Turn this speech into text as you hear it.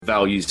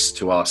values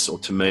to us, or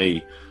to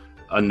me,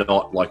 are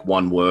not like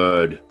one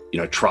word,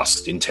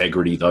 trust,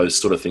 integrity, those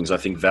sort of things. I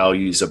think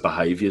values are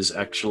behaviors,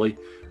 actually.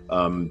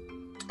 And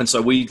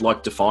so we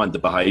like to find the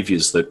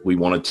behaviors that we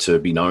wanted to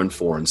be known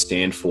for and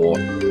stand for.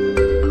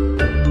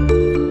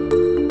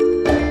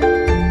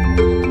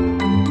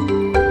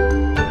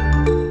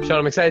 Sean,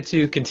 I'm excited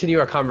to continue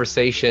our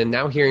conversation,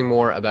 now hearing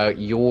more about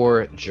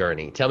your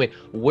journey. Tell me,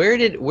 where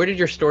did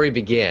your story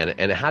begin,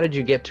 and how did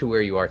you get to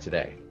where you are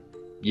today?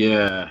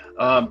 Yeah.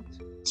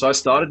 So I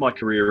started my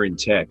career in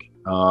tech.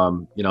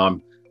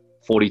 I'm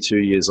 42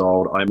 years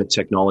old. I'm a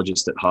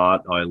technologist at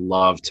heart. I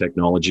love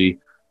technology.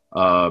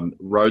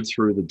 Rode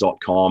through the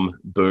dot-com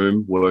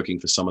boom, working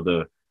for some of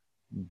the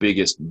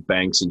biggest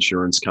banks,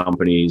 insurance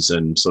companies,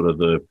 and sort of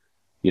the,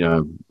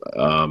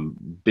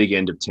 big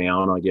end of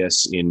town, I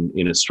guess,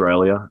 in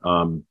Australia.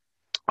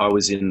 I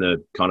was in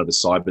the kind of the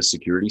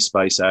cybersecurity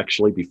space,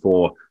 actually,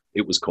 before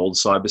it was called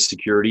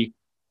cybersecurity.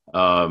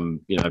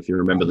 If you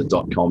remember the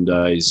dot-com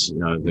days,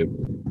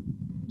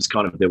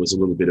 there was a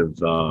little bit of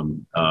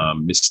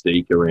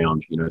mystique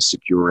around,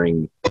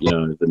 securing,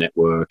 the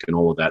network and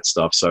all of that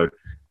stuff. So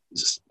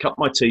just cut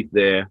my teeth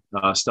there.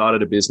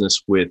 Started a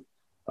business with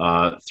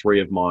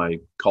three of my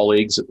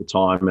colleagues at the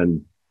time,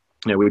 and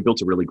we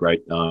built a really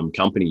great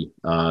company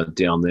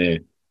down there.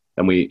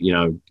 And we,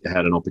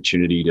 had an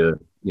opportunity to,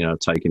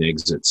 take an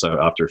exit. So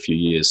after a few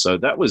years, so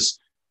it was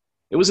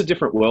a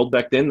different world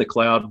back then. The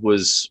cloud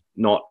was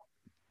not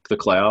the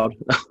cloud.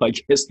 I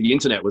guess the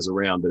internet was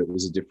around, but it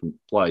was a different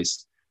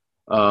place.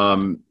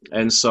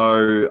 And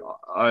so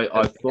I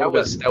thought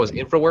that was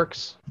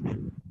InfraWorks.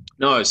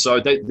 No, so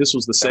this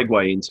was the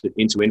segue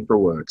into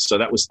InfraWorks. So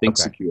that was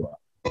ThinkSecure,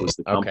 was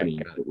the company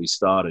that we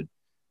started.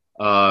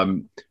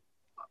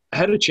 I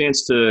had a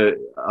chance to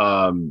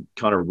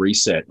kind of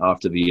reset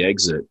after the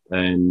exit,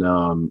 and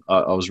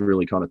I was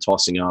really kind of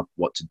tossing up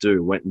what to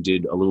do. Went and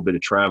did a little bit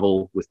of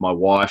travel with my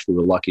wife. We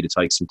were lucky to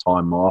take some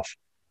time off.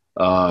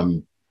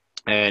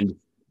 And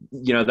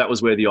that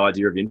was where the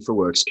idea of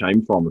InfraWorks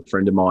came from. A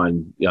friend of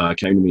mine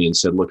came to me and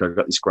said, look, I've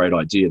got this great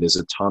idea. There's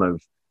a ton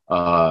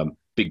of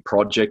big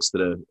projects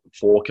that are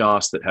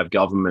forecast that have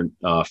government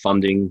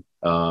funding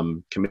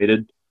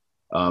committed.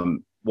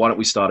 Why don't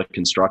we start a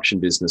construction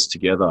business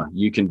together?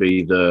 You can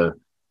be the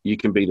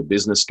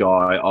business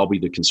guy. I'll be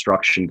the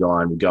construction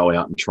guy, and we'll go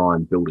out and try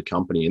and build a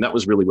company. And that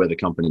was really where the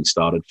company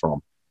started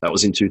from. That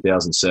was in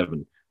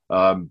 2007.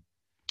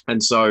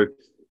 And so,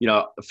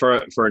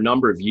 for a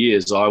number of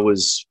years, I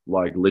was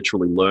like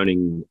literally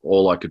learning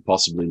all I could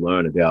possibly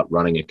learn about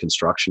running a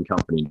construction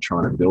company and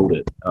trying to build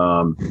it.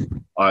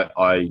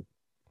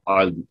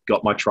 I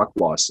got my truck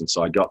license.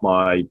 I got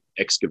my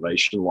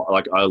excavation.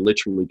 Like I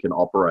literally can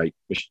operate,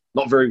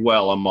 not very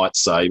well, I might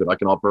say, but I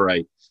can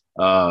operate,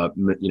 a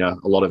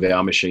lot of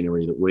our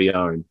machinery that we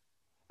own.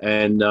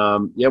 And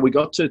we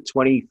got to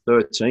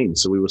 2013.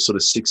 So we were sort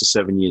of 6 or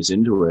 7 years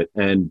into it.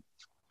 And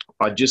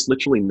I just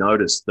literally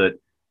noticed that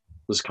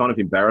it was kind of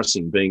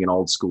embarrassing being an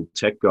old school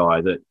tech guy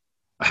that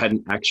I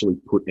hadn't actually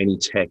put any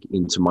tech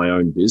into my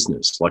own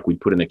business. Like we'd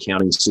put an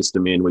accounting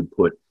system in, we'd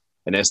put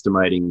an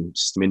estimating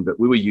system in, but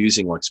we were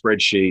using like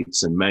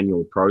spreadsheets and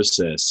manual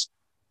process.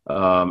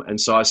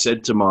 And so I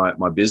said to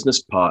my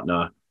business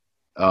partner,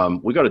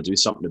 we got to do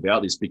something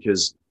about this,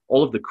 because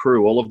all of the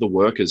crew, all of the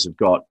workers have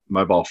got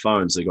mobile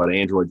phones. They've got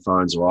Android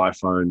phones or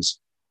iPhones.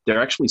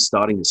 They're actually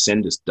starting to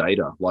send us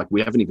data. Like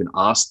we haven't even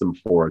asked them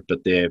for it,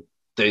 but they're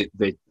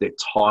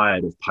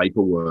tired of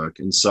paperwork.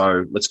 And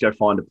so let's go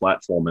find a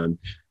platform. And,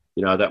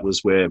 that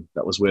was where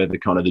the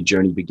kind of the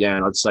journey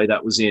began. I'd say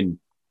that was in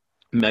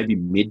maybe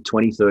mid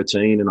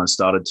 2013. And I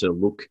started to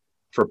look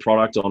for a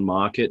product on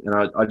market, and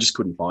I just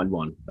couldn't find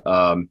one.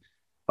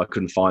 I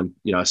couldn't find,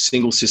 a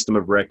single system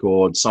of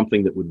record,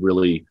 something that would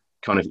really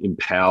kind of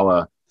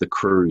empower the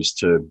crews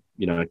to,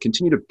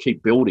 continue to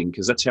keep building,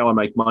 because that's how I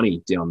make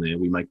money down there.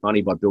 We make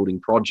money by building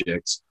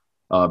projects,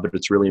 but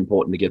it's really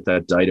important to get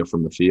that data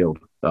from the field.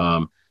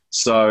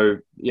 So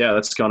yeah,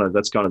 that's kind of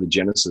the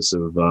genesis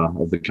of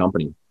the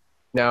company.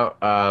 Now,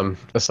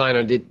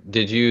 Assignar,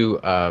 did you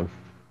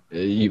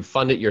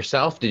fund it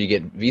yourself? Did you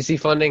get VC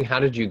funding? How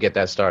did you get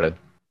that started?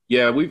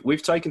 Yeah,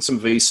 we've taken some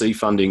VC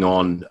funding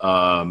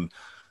on.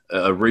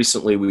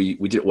 Recently, we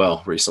did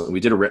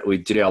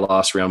our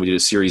last round. We did a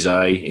Series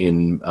A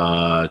in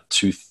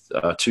 2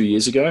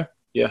 years ago.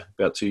 Yeah,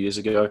 about 2 years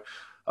ago.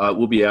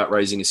 We'll be out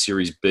raising a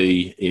Series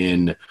B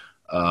in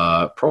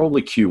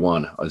probably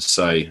Q1, I'd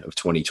say, of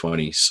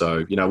 2020.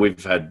 So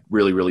we've had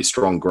really, really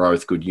strong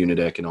growth, good unit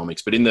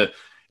economics. But in the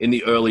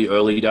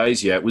early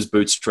days, yeah, it was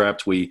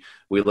bootstrapped. We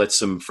let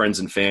some friends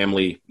and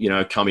family,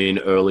 come in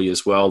early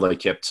as well. They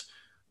kept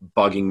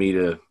bugging me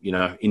to,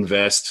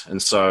 invest.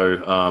 And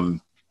so,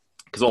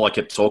 because all I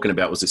kept talking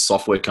about was this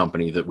software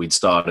company that we'd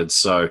started.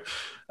 So,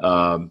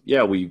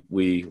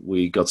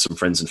 we got some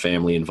friends and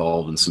family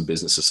involved and some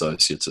business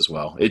associates as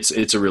well. It's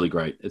a really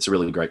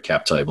great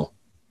cap table.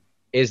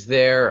 Is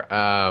there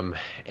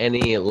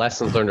any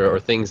lessons learned or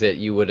things that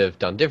you would have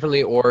done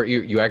differently, or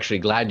you actually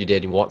glad you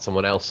did and want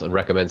someone else and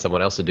recommend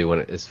someone else to do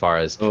as far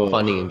as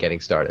funding and getting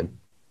started?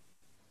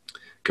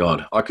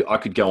 God, I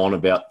could go on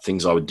about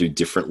things I would do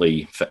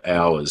differently for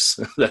hours.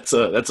 That's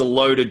a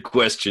loaded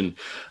question.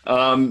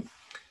 Um,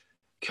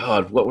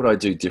 God, what would I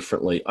do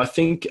differently? I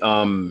think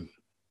in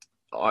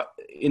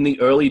the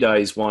early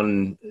days,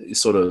 one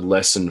sort of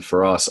lesson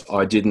for us,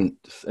 I didn't,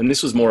 and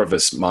this was more of a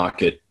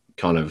market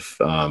kind of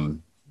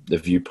the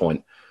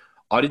viewpoint.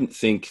 I didn't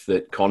think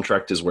that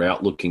contractors were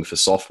out looking for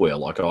software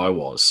like I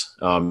was.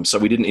 So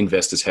we didn't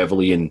invest as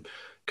heavily in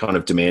kind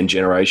of demand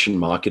generation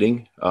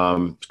marketing,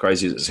 as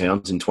crazy as it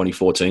sounds, in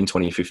 2014,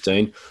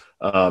 2015.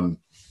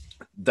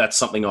 That's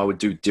something I would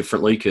do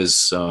differently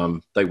because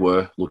they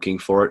were looking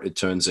for it, it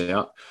turns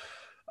out.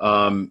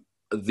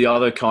 The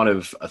other kind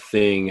of a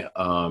thing,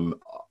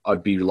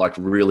 I'd be like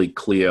really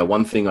clear.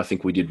 One thing I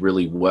think we did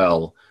really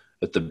well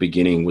at the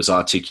beginning was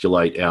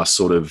articulate our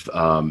sort of,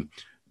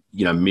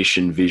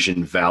 mission,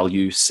 vision,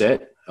 value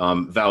set.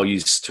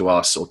 Values to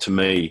us or to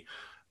me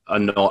are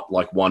not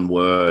like one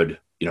word,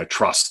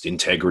 trust,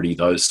 integrity,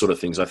 those sort of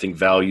things. I think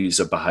values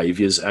are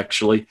behaviors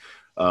actually.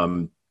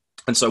 And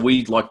so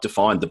we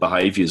defined the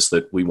behaviors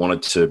that we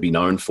wanted to be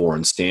known for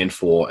and stand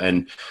for,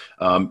 and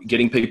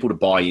getting people to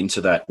buy into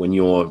that when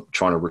you're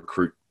trying to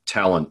recruit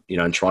talent,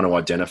 and trying to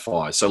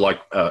identify. So like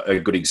a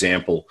good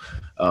example,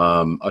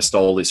 I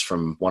stole this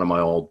from one of my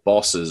old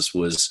bosses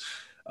was,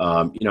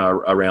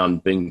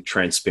 around being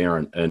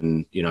transparent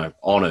and,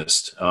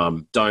 honest.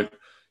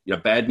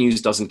 Bad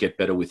news doesn't get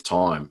better with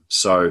time.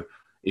 So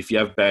if you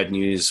have bad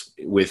news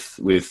with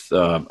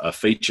a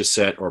feature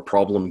set or a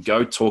problem,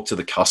 go talk to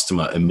the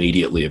customer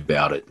immediately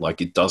about it.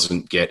 Like it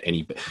doesn't get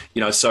any,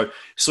 so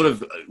sort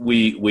of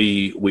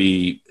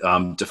we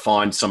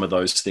defined some of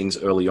those things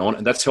early on,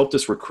 and that's helped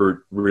us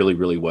recruit really,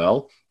 really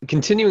well.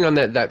 Continuing on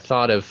that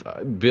thought of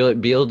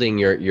building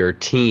your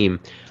team,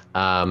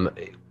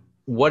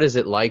 what is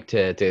it like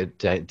to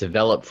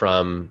develop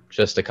from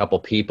just a couple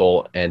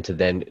people and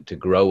to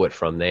grow it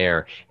from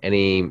there?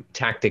 Any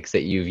tactics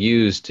that you've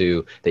used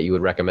that you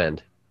would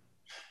recommend?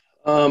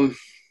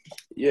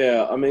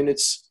 Yeah, I mean,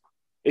 it's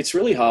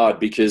really hard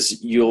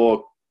because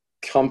your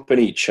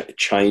company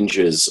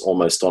changes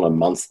almost on a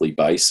monthly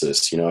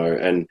basis,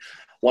 and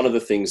one of the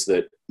things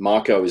that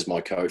Marco is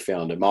my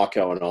co-founder,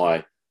 Marco and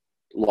I,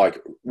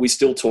 we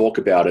still talk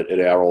about it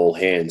at our all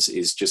hands,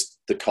 is just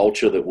the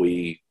culture that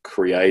we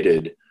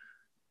created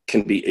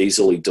can be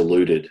easily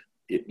diluted,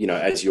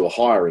 as you're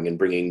hiring and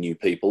bringing new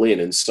people in.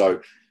 And so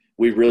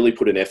we really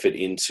put an effort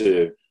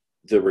into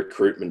the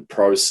recruitment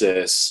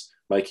process,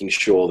 making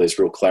sure there's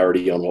real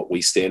clarity on what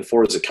we stand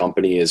for as a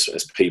company, as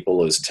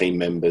people, as team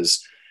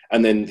members.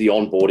 And then the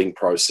onboarding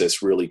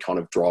process really kind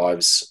of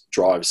drives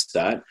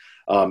that.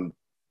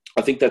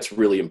 I think that's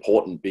really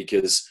important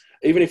because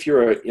even if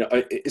you're,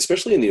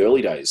 especially in the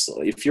early days,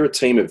 if you're a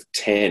team of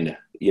 10,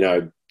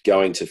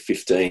 going to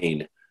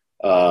 15,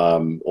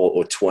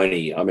 or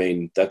 20, I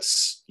mean,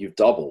 you've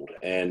doubled,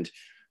 and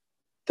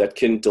that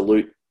can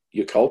dilute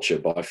your culture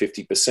by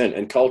 50%.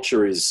 And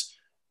culture is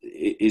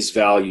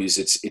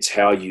values. It's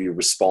how you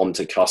respond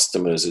to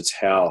customers. It's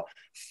how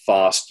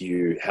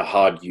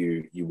hard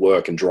you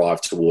work and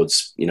drive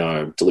towards,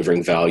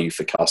 delivering value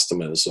for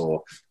customers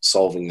or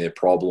solving their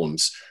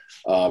problems.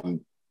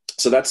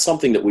 So that's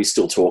something that we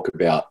still talk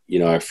about,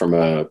 from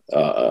at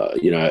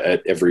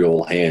every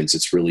all hands.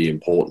 It's really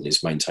important,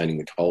 is maintaining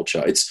the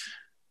culture.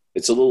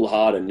 It's a little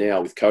harder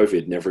now with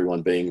COVID and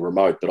everyone being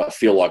remote, but I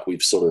feel like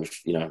we've sort of,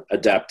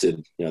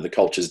 adapted. The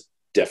culture's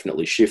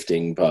definitely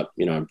shifting, but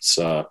it's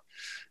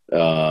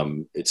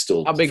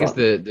still. How big is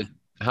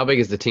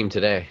the team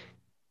today?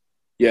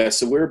 Yeah,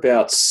 so we're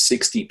about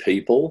 60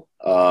 people.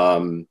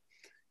 All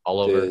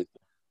over.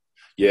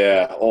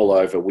 Yeah, all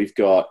over. We've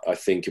got, I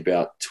think,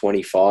 about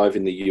 25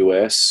 in the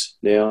US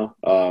now.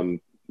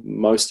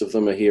 Most of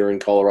them are here in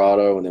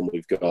Colorado, and then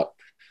we've got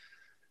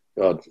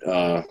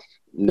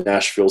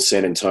Nashville,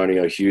 San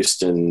Antonio,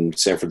 Houston,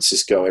 San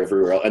Francisco,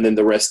 everywhere else. And then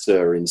the rest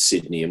are in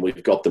Sydney, and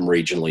we've got them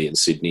regionally in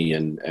Sydney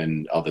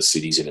and other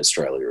cities in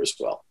Australia as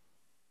well.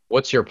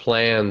 What's your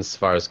plans as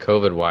far as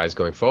COVID-wise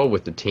going forward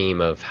with the team?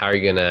 Of how are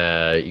you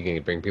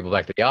gonna bring people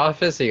back to the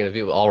office? Are you gonna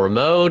do all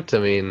remote? I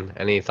mean,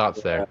 any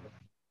thoughts there?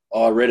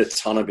 I read a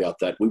ton about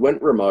that. We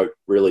went remote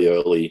really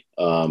early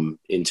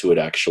into it,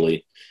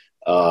 actually,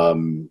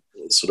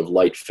 sort of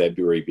late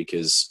February,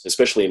 because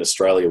especially in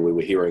Australia, we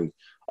were hearing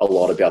a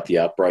lot about the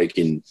outbreak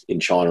in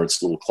China.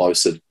 It's a little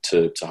closer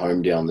to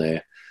home down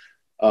there.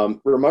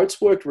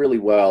 Remotes worked really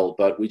well,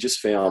 but we just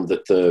found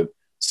that the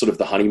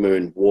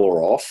honeymoon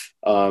wore off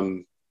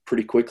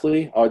pretty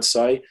quickly, I'd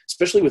say,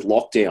 especially with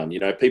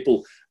lockdown.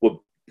 People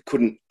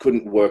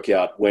couldn't work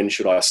out when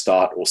should I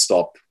start or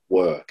stop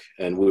work.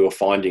 And we were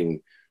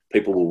finding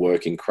people were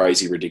working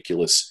crazy,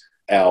 ridiculous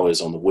hours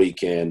on the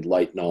weekend,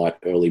 late night,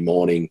 early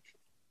morning.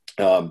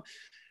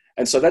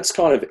 And so that's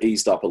kind of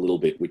eased up a little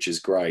bit, which is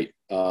great.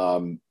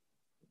 But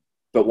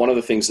one of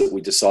the things that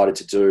we decided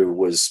to do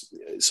was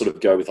sort of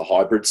go with a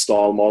hybrid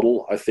style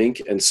model, I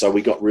think. And so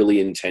we got really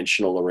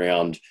intentional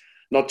around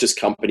not just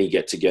company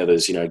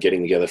get-togethers,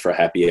 getting together for a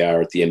happy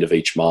hour at the end of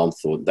each month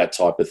or that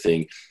type of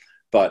thing,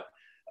 but,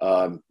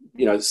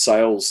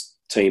 sales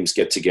teams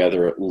get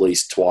together at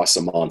least twice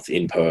a month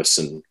in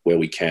person where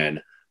we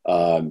can.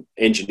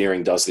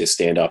 Engineering does their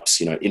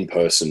stand-ups, in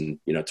person,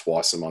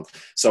 twice a month.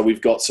 So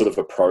we've got sort of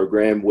a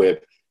program where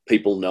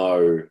people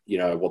know,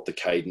 what the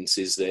cadence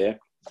is there.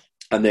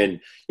 And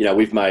then,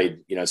 we've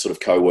made, sort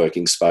of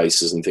co-working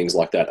spaces and things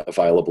like that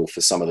available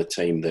for some of the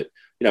team that,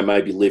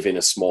 maybe live in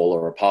a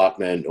smaller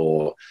apartment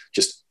or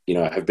just,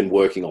 have been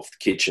working off the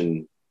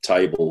kitchen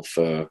table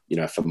for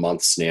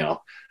months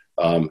now.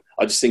 I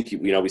just think,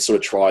 we sort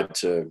of tried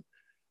to,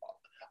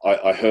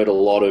 I heard a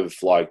lot of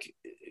like,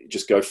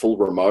 just go full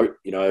remote.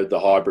 The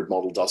hybrid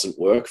model doesn't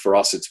work. For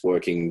us, it's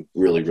working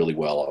really, really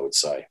well, I would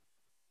say.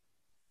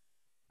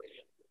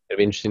 It'd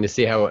be interesting to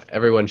see how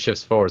everyone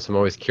shifts forward. So I'm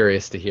always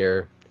curious to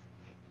hear.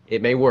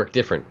 It may work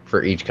different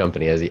for each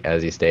company, as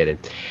you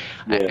stated,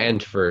 Yeah.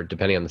 and for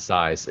depending on the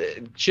size.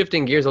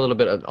 Shifting gears a little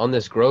bit on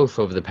this growth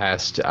over the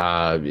past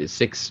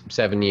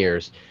 6-7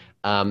 years,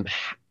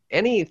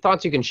 any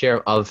thoughts you can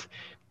share of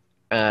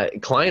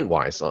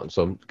client-wise?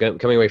 So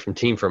coming away from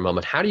team for a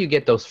moment, how do you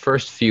get those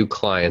first few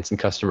clients and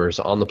customers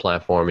on the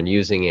platform and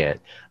using it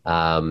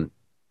to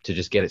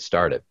just get it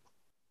started?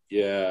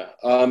 Yeah.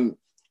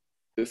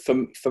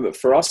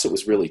 For us, it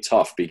was really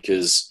tough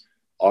because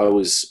I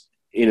was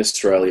in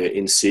Australia,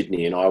 in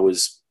Sydney, and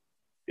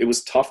it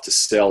was tough to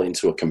sell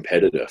into a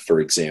competitor, for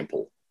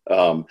example.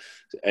 And,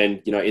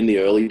 in the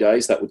early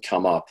days that would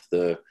come up,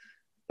 the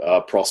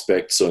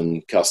prospects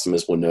and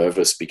customers were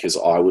nervous because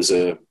I was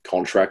a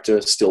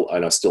contractor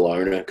and I still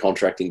own a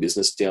contracting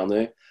business down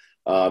there.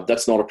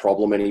 That's not a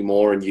problem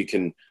anymore. And you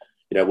can,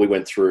 we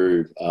went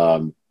through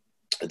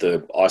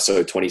the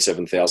ISO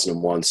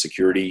 27001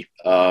 security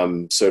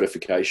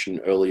certification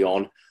early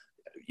on.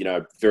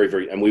 Very,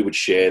 very, and we would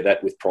share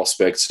that with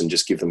prospects and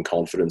just give them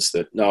confidence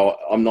that, no,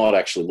 I'm not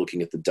actually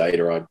looking at the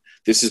data.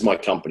 This is my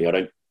company.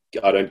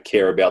 I don't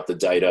care about the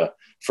data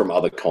from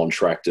other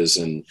contractors,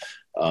 and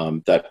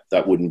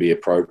that wouldn't be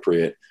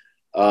appropriate.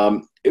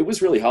 It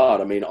was really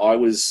hard. I mean, I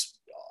was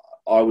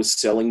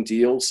selling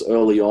deals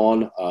early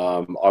on.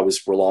 I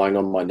was relying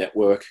on my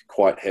network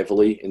quite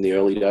heavily in the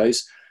early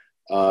days.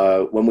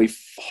 When we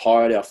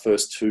hired our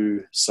first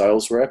 2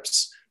 sales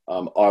reps,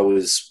 I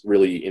was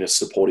really in a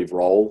supportive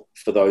role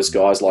for those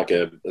guys, like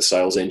a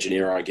sales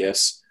engineer, I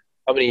guess.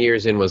 How many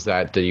years in was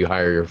that? Did you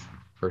hire your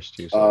first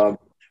 2 sales?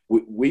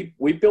 We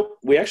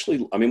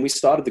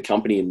started the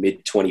company in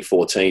mid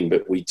 2014,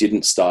 but we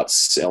didn't start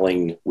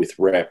selling with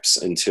reps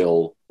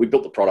until we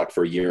built the product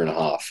for a year and a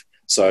half.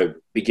 So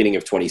beginning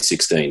of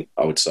 2016,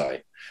 I would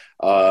say,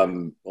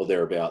 or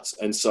thereabouts.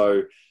 And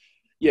so,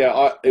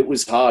 yeah, it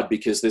was hard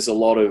because there's a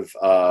lot of,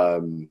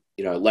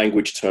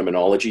 language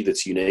terminology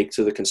that's unique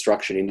to the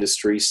construction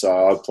industry. So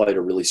I played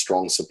a really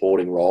strong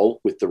supporting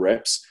role with the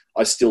reps.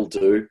 I still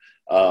do.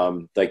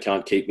 They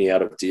can't keep me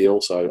out of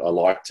deals, so I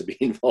like to be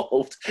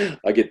involved.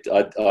 I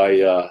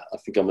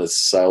think I'm a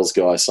sales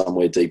guy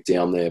somewhere deep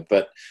down there,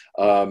 but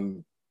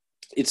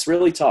it's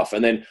really tough.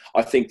 And then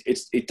I think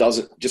it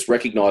doesn't, just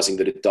recognizing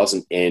that it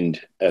doesn't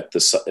end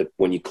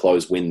when you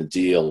win the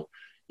deal.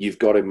 You've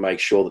got to make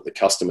sure that the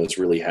customer is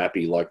really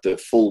happy. Like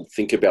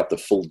think about the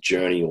full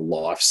journey or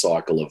life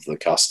cycle of the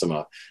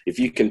customer. If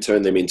you can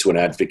turn them into an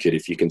advocate,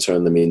 if you can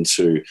turn them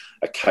into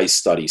a case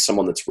study,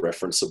 someone that's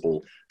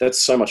referenceable,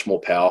 that's so much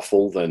more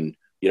powerful than,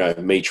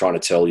 me trying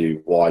to tell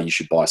you why you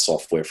should buy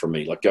software from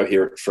me. Like, go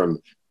hear it from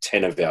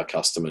 10 of our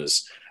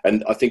customers.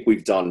 And I think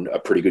we've done a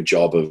pretty good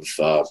job of,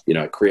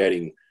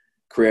 creating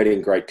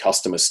great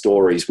customer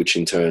stories, which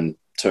in turn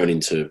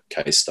into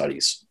case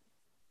studies.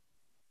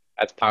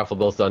 That's powerful,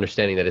 both the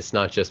understanding that it's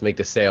not just make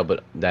the sale,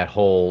 but that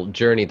whole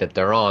journey that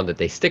they're on, that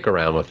they stick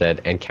around with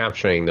it, and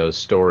capturing those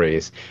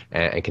stories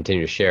and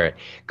continue to share it.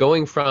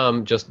 Going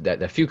from just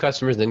that few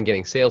customers, then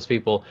getting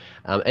salespeople,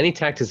 any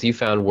tactics you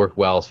found work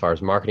well as far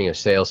as marketing or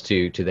sales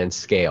to then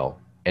scale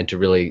and to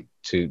really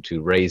to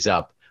raise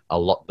up a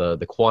lot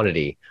the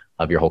quantity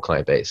of your whole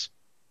client base?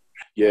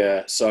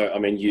 Yeah. So, I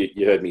mean,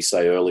 you heard me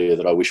say earlier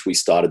that I wish we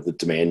started the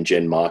demand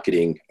gen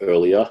marketing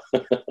earlier.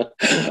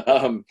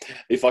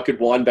 If I could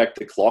wind back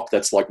the clock,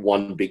 that's like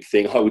one big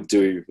thing I would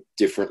do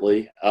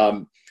differently.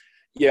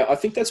 Yeah, I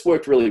think that's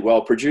worked really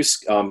well.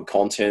 Produce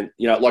content,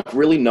 like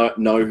really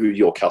know who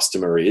your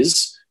customer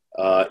is.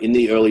 In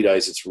the early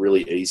days, it's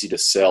really easy to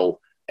sell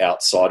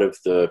outside of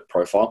the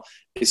profile,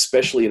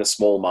 especially in a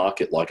small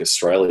market like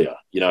Australia,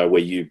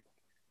 where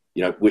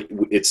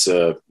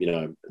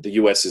the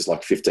US is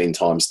like 15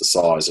 times the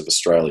size of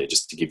Australia,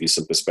 just to give you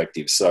some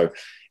perspective. So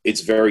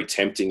it's very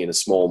tempting in a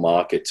small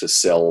market to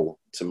sell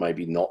to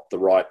maybe not the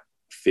right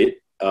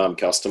fit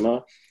customer.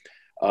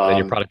 Then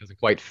your product doesn't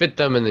quite fit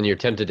them, and then you're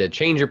tempted to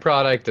change your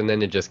product, and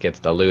then it just gets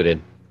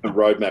diluted. The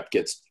roadmap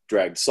gets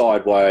dragged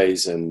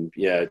sideways, and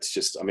it's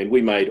just,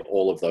 we made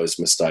all of those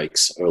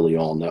mistakes early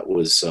on. That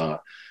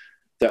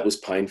was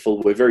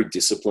painful. We're very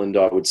disciplined,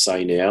 I would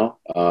say now.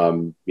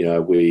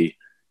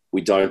 We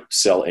don't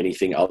sell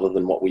anything other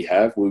than what we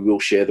have. We will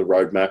share the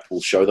roadmap.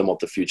 We'll show them what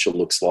the future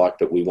looks like,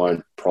 but we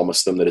won't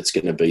promise them that it's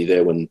going to be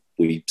there when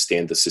we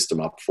stand the system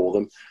up for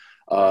them.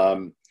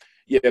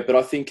 But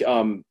I think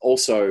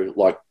also,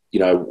 like,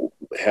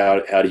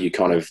 how do you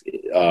kind of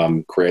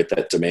create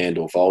that demand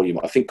or volume?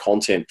 I think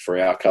content for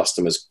our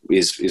customers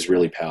is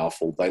really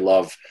powerful. They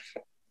love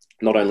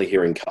not only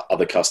hearing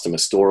other customer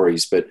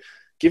stories, but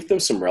give them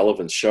some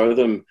relevance, show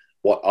them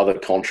what other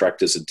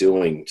contractors are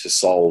doing to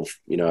solve,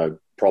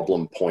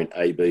 problem point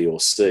A, B, or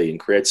C, and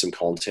create some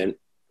content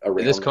around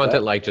Is this content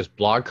that. like just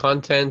blog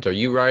content? Are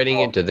you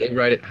writing it? Do they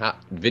write it?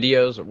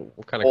 Videos? Or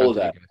what kind of All of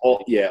content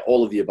that.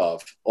 All of the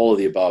above. All of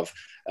the above.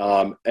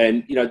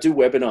 And do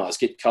webinars,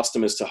 get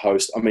customers to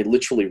host. I mean,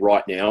 literally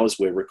right now as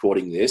we're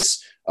recording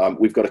this,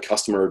 we've got a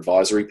customer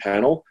advisory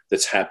panel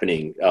that's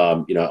happening,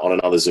 on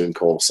another Zoom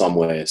call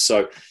somewhere.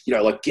 So,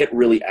 get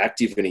really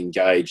active and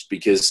engaged,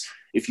 because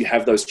if you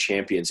have those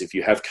champions, if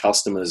you have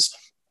customers,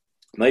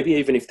 maybe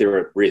even if they're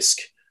at risk,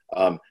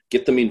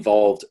 get them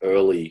involved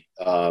early,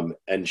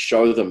 and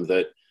show them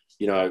that,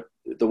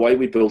 the way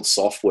we build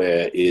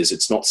software is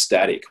it's not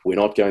static. We're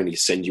not going to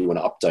send you an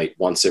update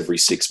once every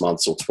 6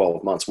 months or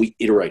 12 months. We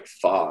iterate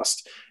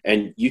fast,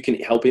 and you can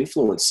help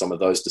influence some of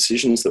those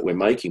decisions that we're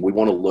making. We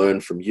want to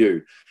learn from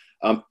you.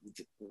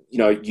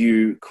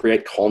 You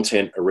create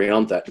content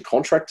around that, and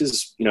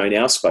contractors, in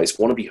our space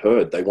want to be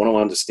heard. They want to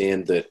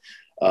understand that,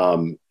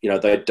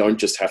 they don't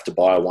just have to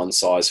buy a one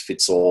size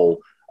fits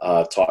all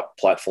type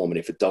platform. And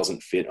if it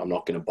doesn't fit, I'm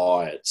not going to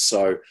buy it.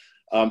 So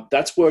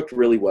that's worked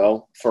really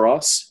well for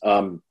us.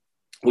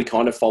 We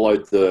kind of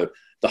followed the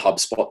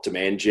HubSpot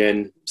demand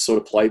gen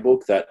sort of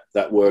playbook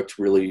that worked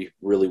really,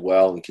 really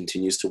well and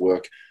continues to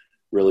work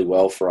really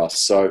well for us.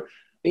 So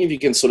I think if you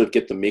can sort of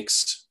get the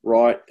mix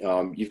right,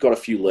 you've got a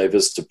few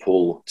levers to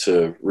pull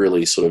to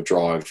really sort of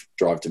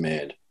drive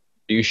demand.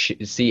 Do you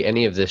see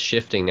any of this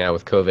shifting now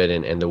with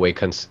COVID and the way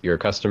your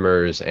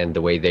customers and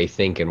the way they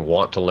think and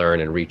want to learn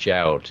and reach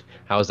out?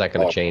 How is that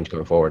going to change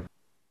going forward?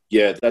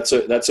 Yeah, that's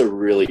a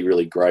really,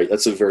 really great,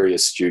 that's a very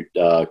astute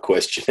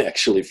question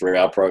actually for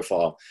our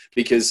profile,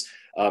 because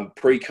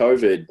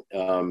pre-COVID,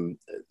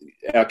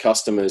 our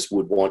customers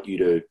would want you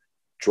to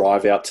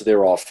drive out to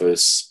their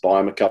office, buy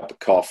them a cup of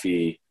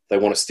coffee. They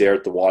want to stare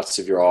at the whites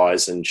of your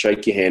eyes and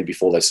shake your hand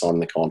before they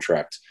sign the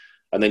contract.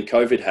 And then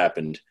COVID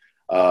happened.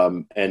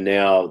 And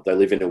now they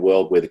live in a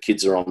world where the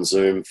kids are on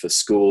Zoom for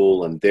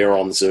school and they're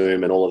on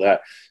Zoom and all of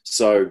that.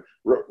 So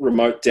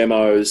remote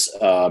demos,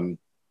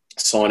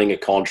 signing a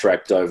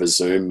contract over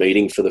Zoom,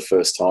 meeting for the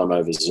first time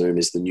over Zoom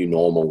is the new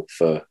normal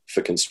for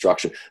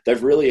construction.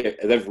 They've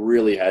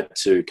really had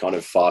to kind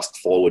of fast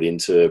forward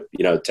into,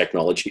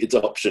 technology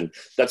adoption.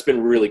 That's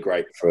been really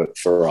great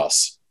for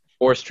us.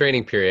 Forced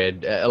training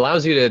period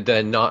allows you to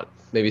then not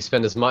maybe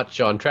spend as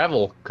much on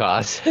travel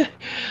costs,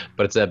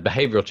 but it's a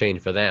behavioral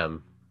change for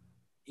them.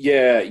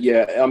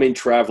 Yeah. I mean,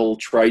 travel,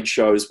 trade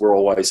shows were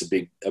always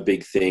a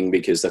big thing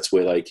because that's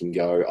where they can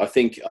go. I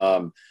think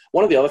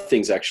one of the other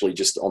things actually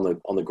just on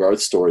the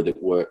growth story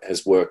that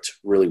has worked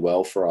really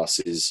well for us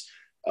is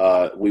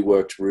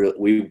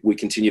we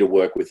continue to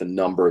work with a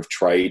number of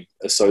trade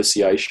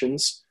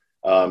associations,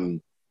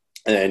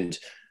 and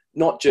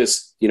not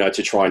just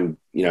to try and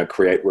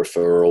create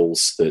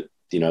referrals that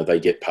they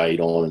get paid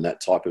on and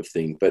that type of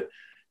thing, but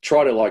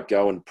try to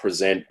go and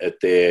present at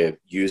their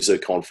user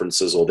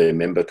conferences or their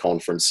member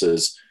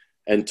conferences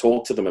and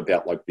talk to them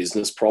about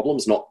business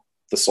problems, not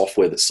the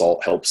software that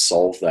helps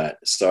solve that.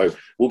 So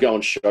we'll go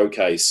and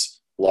showcase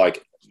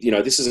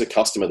this is a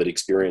customer that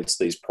experienced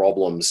these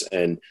problems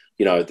and,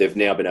 they've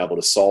now been able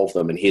to solve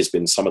them. And here's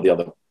been some of the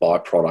other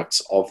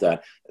byproducts of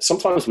that.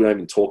 Sometimes we don't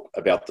even talk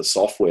about the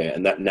software,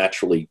 and that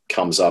naturally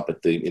comes up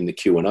in the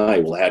Q&A.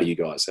 Well, how do you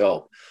guys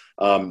help?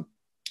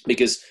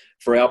 Because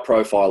for our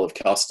profile of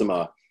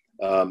customer,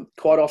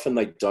 quite often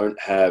they don't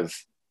have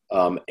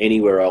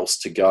anywhere else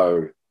to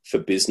go for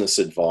business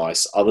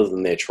advice other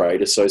than their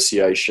trade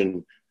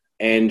association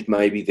and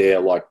maybe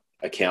their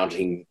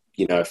accounting,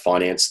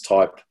 finance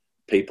type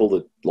people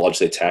that lodge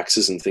their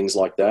taxes and things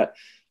like that.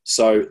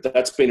 So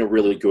that's been a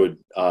really good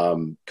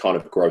kind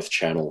of growth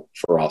channel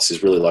for us,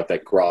 is really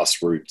that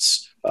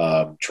grassroots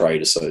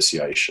trade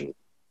association.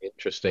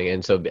 Interesting.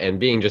 And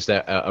being just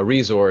a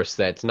resource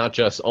that's not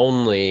just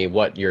only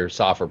what your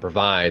software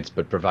provides,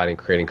 but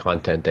creating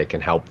content that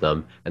can help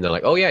them. And they're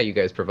like, oh yeah, you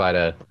guys provide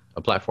a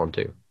platform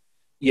too.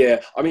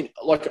 Yeah. I mean,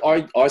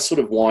 I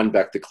sort of wind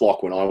back the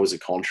clock when I was a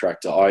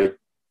contractor. I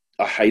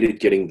hated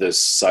getting the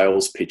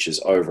sales pitches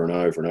over and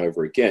over and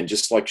over again.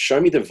 Just show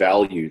me the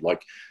value,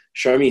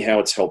 show me how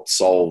it's helped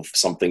solve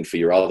something for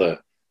your other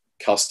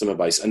customer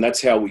base. And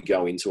that's how we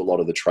go into a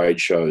lot of the trade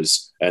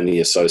shows and the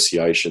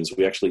associations.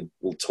 We actually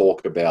will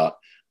talk about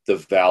the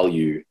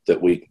value that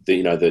we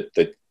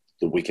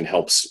can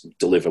help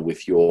deliver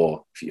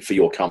for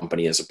your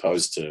company, as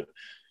opposed to,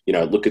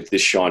 look at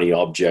this shiny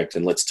object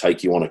and let's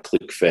take you on a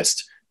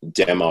ClickFest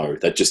demo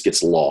that just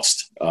gets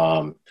lost.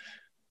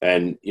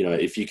 And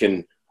if you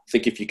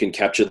can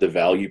capture the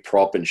value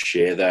prop and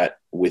share that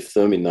with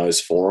them in those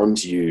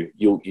forums,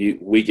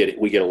 we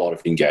get a lot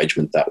of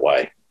engagement that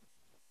way.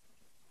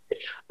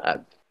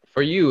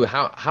 For you,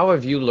 how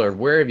have you learned?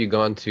 Where have you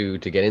gone to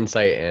get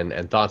insight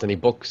and thoughts? Any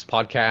books,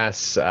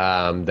 podcasts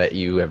that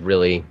you have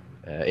really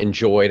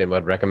enjoyed and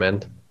would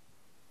recommend?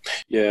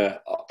 Yeah,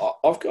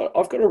 I've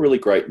got a really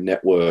great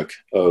network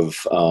of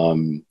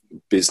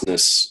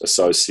business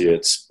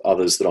associates,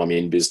 others that I'm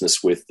in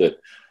business with that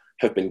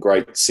have been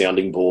great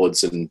sounding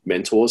boards and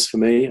mentors for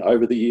me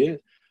over the year.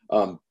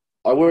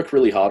 I work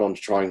really hard on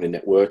trying to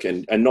network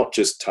and not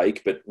just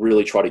take, but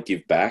really try to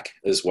give back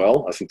as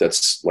well. I think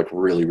that's like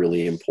really,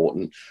 really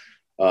important.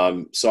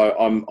 So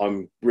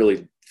I'm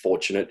really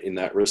fortunate in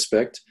that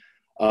respect.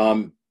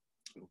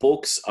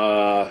 Books,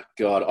 God,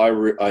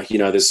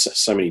 there's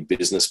so many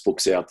business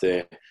books out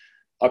there.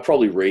 I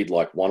probably read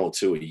like one or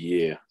two a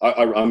year.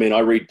 I mean, I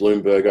read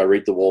Bloomberg, I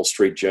read the Wall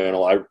Street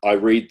Journal, I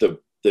read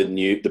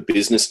the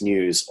business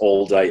news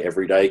all day,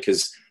 every day,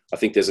 because I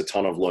think there's a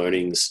ton of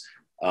learnings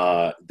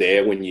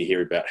there when you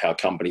hear about how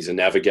companies are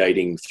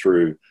navigating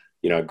through,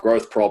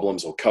 growth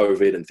problems or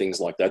COVID and things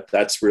like that.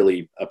 That's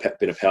really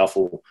been a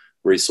powerful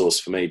resource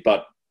for me.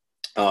 But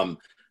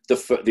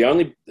the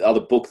only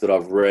other book that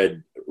I've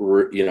read,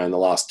 in the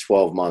last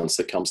 12 months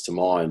that comes to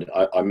mind,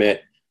 I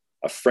met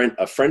a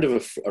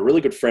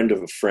really good friend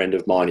of a friend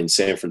of mine in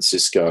San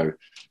Francisco,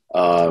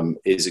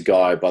 is a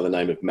guy by the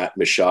name of Matt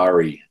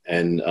Mashari,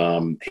 and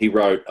he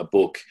wrote a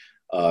book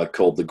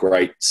called The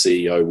Great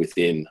CEO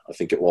Within, I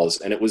think it was,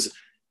 and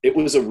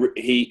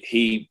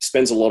he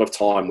spends a lot of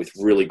time with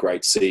really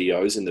great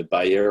CEOs in the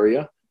Bay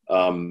Area,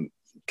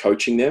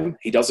 coaching them.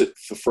 He does it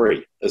for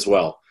free as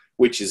well,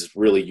 which is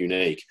really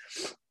unique.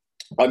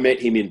 I met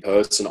him in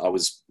person. I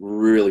was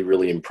really,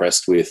 really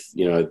impressed with,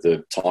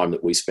 the time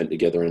that we spent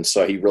together. And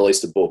so he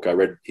released a book. I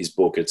read his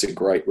book. It's a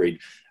great read,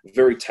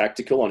 very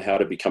tactical on how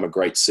to become a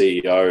great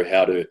CEO,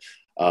 how to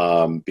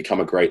become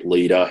a great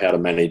leader, how to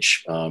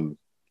manage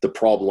the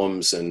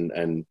problems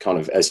and kind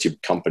of as your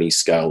company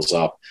scales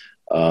up.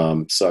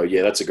 So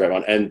yeah, that's a great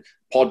one. And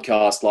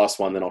podcast, last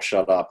one, then I'll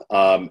shut up.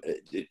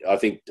 I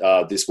think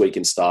This Week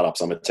in Startups,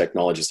 I'm a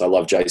technologist. I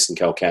love Jason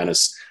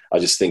Calacanis. I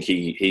just think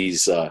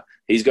he's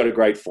got a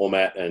great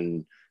format,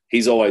 and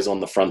he's always on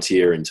the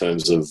frontier in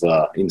terms of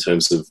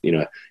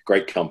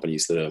great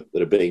companies that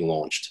are being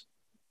launched.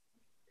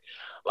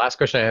 Last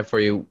question I have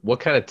for you: what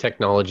kind of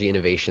technology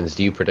innovations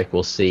do you predict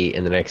we'll see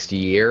in the next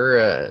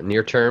year,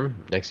 near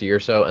term, next year or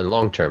so, and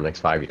long term, next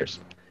 5 years?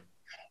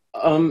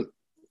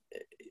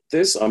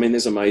 There's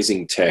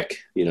amazing tech.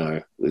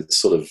 It's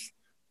sort of,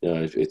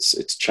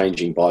 it's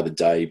changing by the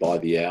day, by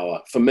the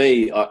hour. For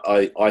me,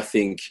 I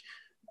think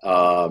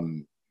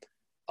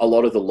a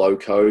lot of the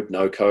low-code,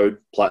 no-code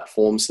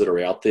platforms that are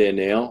out there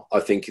now, I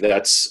think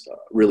that's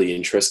really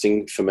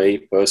interesting for me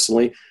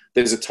personally.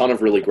 There's a ton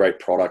of really great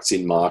products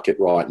in market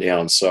right now,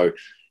 and so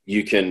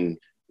you can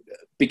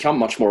become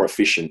much more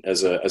efficient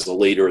as a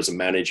leader, as a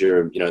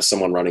manager,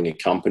 someone running a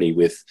company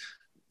with,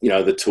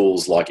 the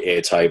tools like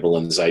Airtable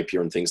and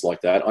Zapier and things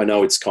like that. I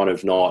know it's kind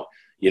of not,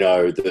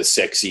 the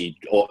sexy,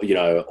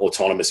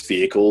 autonomous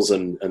vehicles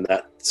and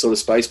that sort of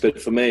space,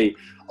 but for me,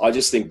 I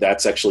just think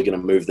that's actually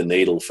going to move the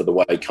needle for the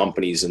way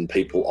companies and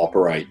people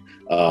operate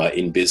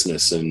in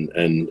business, and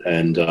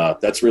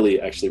that's really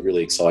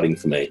exciting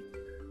for me.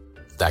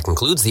 That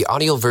concludes the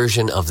audio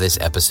version of this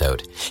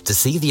episode. To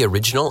see the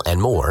original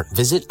and more,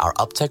 visit our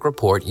UpTech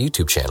Report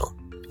YouTube channel.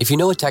 If you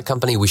know a tech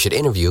company we should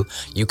interview,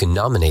 you can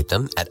nominate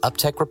them at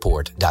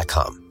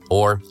uptechreport.com.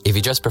 Or if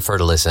you just prefer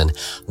to listen,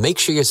 make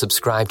sure you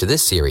subscribe to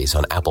this series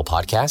on Apple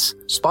Podcasts,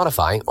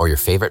 Spotify, or your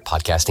favorite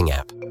podcasting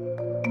app.